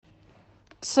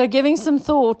So, giving some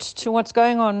thought to what's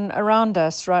going on around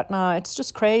us right now, it's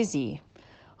just crazy.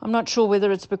 I'm not sure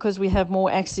whether it's because we have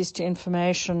more access to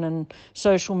information and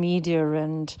social media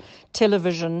and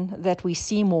television that we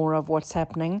see more of what's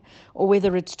happening, or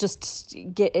whether it's just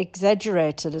get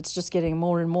exaggerated. It's just getting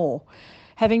more and more.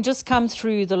 Having just come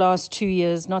through the last 2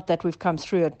 years, not that we've come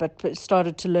through it, but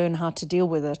started to learn how to deal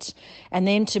with it, and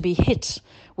then to be hit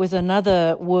with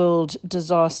another world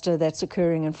disaster that's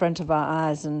occurring in front of our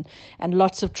eyes, and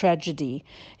lots of tragedy.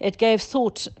 It gave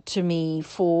thought to me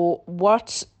for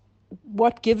what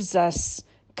gives us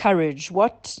courage,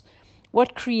 what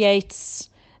creates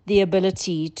the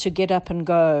ability to get up and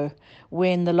go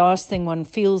when the last thing one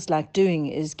feels like doing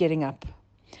is getting up.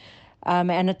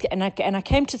 And I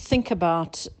came to think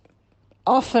about,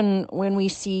 often when we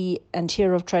see and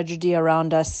hear of tragedy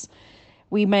around us,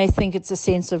 we may think it's a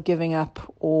sense of giving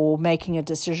up or making a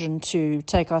decision to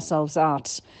take ourselves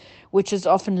out, which is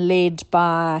often led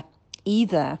by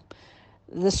either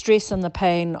the stress and the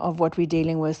pain of what we're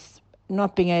dealing with,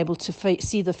 not being able to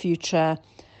see the future,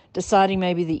 deciding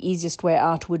maybe the easiest way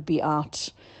out would be out.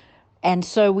 And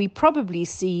so we probably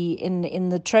see in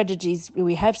the tragedies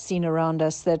we have seen around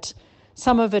us that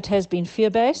some of it has been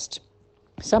fear-based,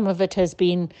 some of it has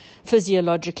been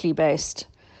physiologically based,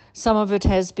 some of it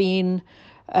has been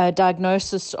a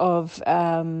diagnosis of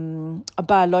a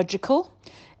biological,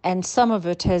 and some of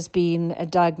it has been a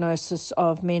diagnosis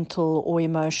of mental or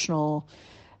emotional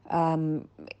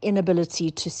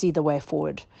inability to see the way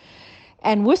forward.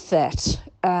 And with that,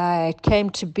 it came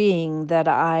to being that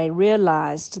I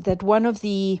realized that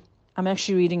I'm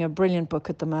actually reading a brilliant book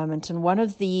at the moment, and one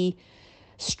of the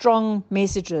strong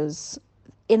messages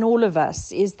in all of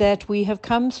us is that we have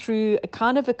come through a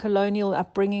kind of a colonial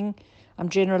upbringing. I'm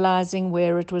generalizing,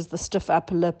 where it was the stiff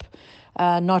upper lip,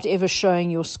 not ever showing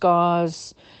your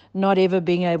scars, not ever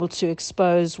being able to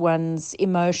expose one's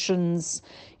emotions.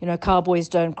 Cowboys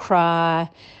don't cry,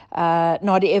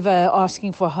 not ever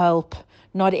asking for help,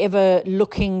 not ever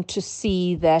looking to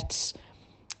see that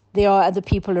there are other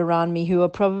people around me who are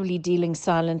probably dealing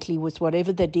silently with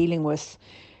whatever they're dealing with.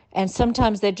 And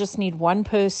sometimes they just need one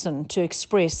person to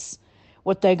express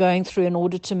what they're going through in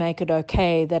order to make it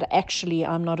okay, that actually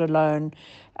I'm not alone.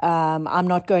 I'm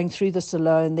not going through this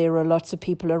alone. There are lots of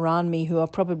people around me who are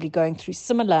probably going through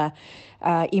similar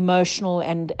emotional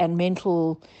and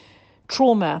mental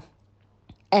trauma.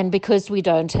 And because we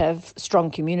don't have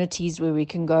strong communities where we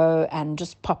can go and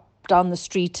just pop down the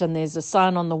street and there's a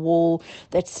sign on the wall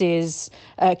that says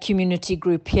community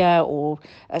group here or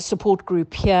a support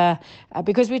group here,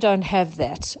 because we don't have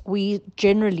that, we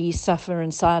generally suffer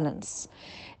in silence.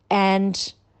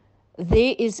 And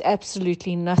there is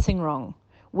absolutely nothing wrong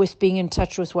with being in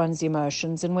touch with one's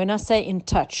emotions. And when I say in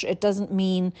touch, it doesn't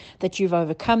mean that you've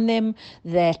overcome them,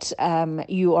 that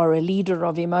you are a leader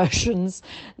of emotions,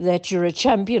 that you're a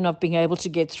champion of being able to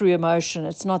get through emotion.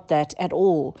 It's not that at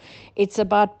all. It's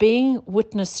about being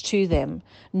witness to them,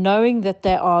 knowing that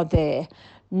they are there,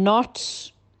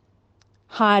 not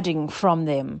hiding from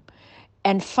them,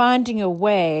 and finding a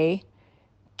way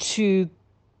to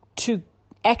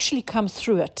actually come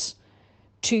through it,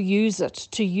 to use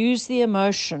the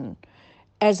emotion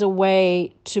as a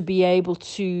way to be able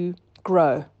to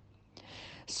grow.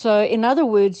 So in other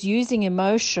words, using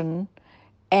emotion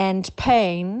and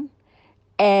pain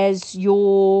as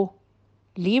your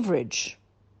leverage,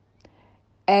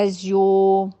 as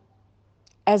a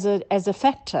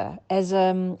factor, as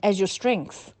your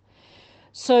strength.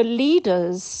 So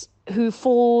leaders who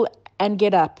fall and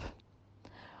get up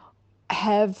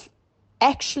have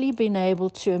actually been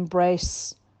able to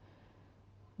embrace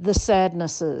the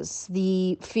sadnesses,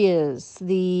 the fears,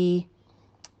 the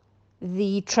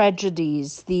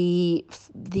tragedies, the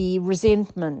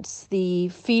resentments, the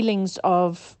feelings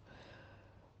of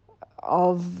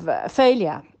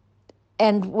failure.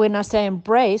 And when I say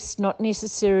embrace, not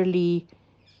necessarily,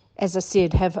 as I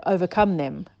said, have overcome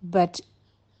them, but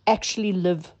actually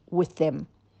live with them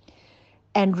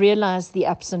and realize the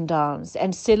ups and downs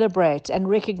and celebrate and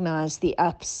recognize the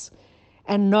ups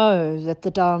and know that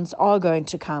the downs are going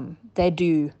to come. They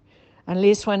do.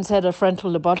 Unless one's had a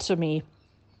frontal lobotomy,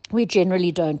 we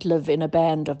generally don't live in a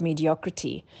band of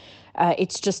mediocrity.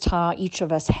 It's just how each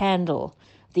of us handle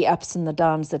the ups and the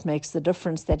downs that makes the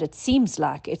difference, that it seems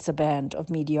like it's a band of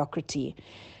mediocrity.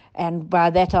 And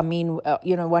by that I mean,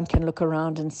 one can look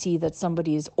around and see that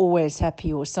somebody is always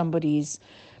happy or somebody's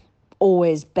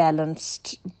always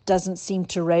balanced, doesn't seem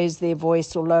to raise their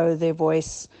voice or lower their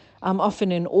voice, I'm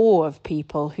often in awe of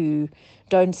people who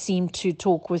don't seem to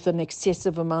talk with an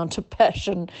excessive amount of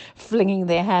passion, flinging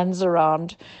their hands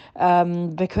around,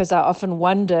 because I often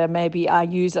wonder maybe I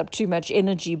use up too much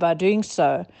energy by doing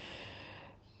so.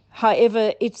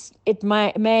 However, it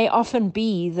may often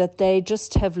be that they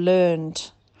just have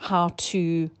learned how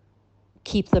to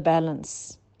keep the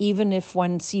balance, even if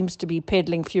one seems to be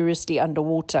pedaling furiously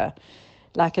underwater,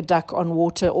 like a duck on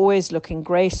water, always looking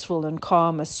graceful and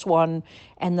calm, a swan,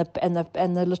 and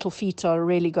the little feet are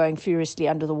really going furiously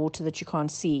under the water that you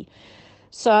can't see.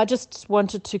 So I just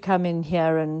wanted to come in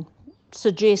here and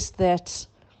suggest that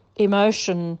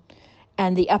emotion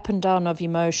and the up and down of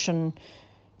emotion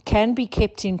can be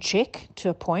kept in check to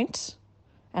a point.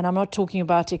 And I'm not talking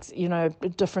about,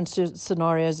 different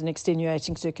scenarios and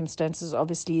extenuating circumstances.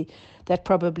 Obviously, that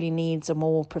probably needs a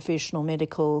more professional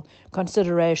medical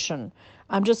consideration.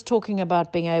 I'm just talking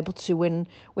about being able to,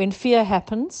 when fear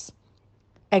happens,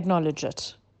 acknowledge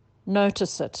it,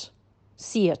 notice it,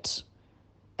 see it,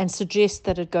 and suggest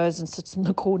that it goes and sits in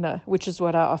the corner, which is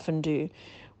what I often do.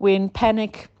 When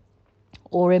panic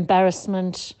or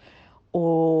embarrassment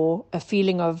or a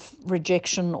feeling of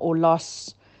rejection or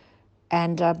loss,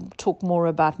 and talk more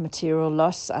about material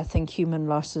loss. I think human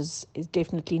loss is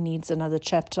definitely needs another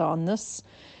chapter on this.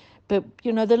 But,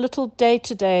 the little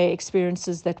day-to-day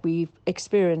experiences that we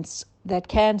experience that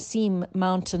can seem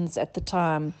mountains at the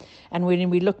time, and when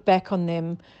we look back on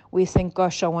them, we think,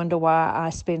 gosh, I wonder why I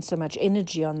spent so much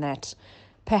energy on that.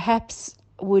 Perhaps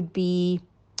would be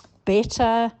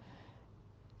better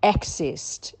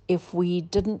accessed if we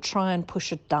didn't try and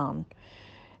push it down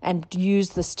and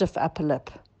use the stiff upper lip.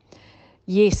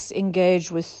 Yes,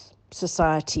 engage with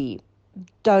society.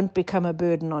 Don't become a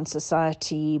burden on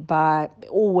society by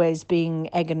always being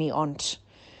agony aunt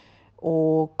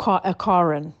or a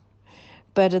Karen.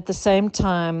 But at the same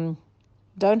time,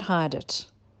 don't hide it.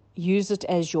 Use it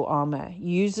as your armor.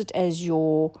 Use it as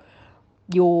your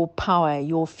power,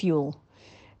 your fuel.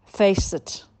 Face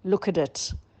it, look at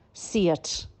it, see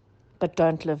it, but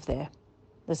don't live there.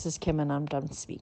 This is Kim, and I'm done speaking.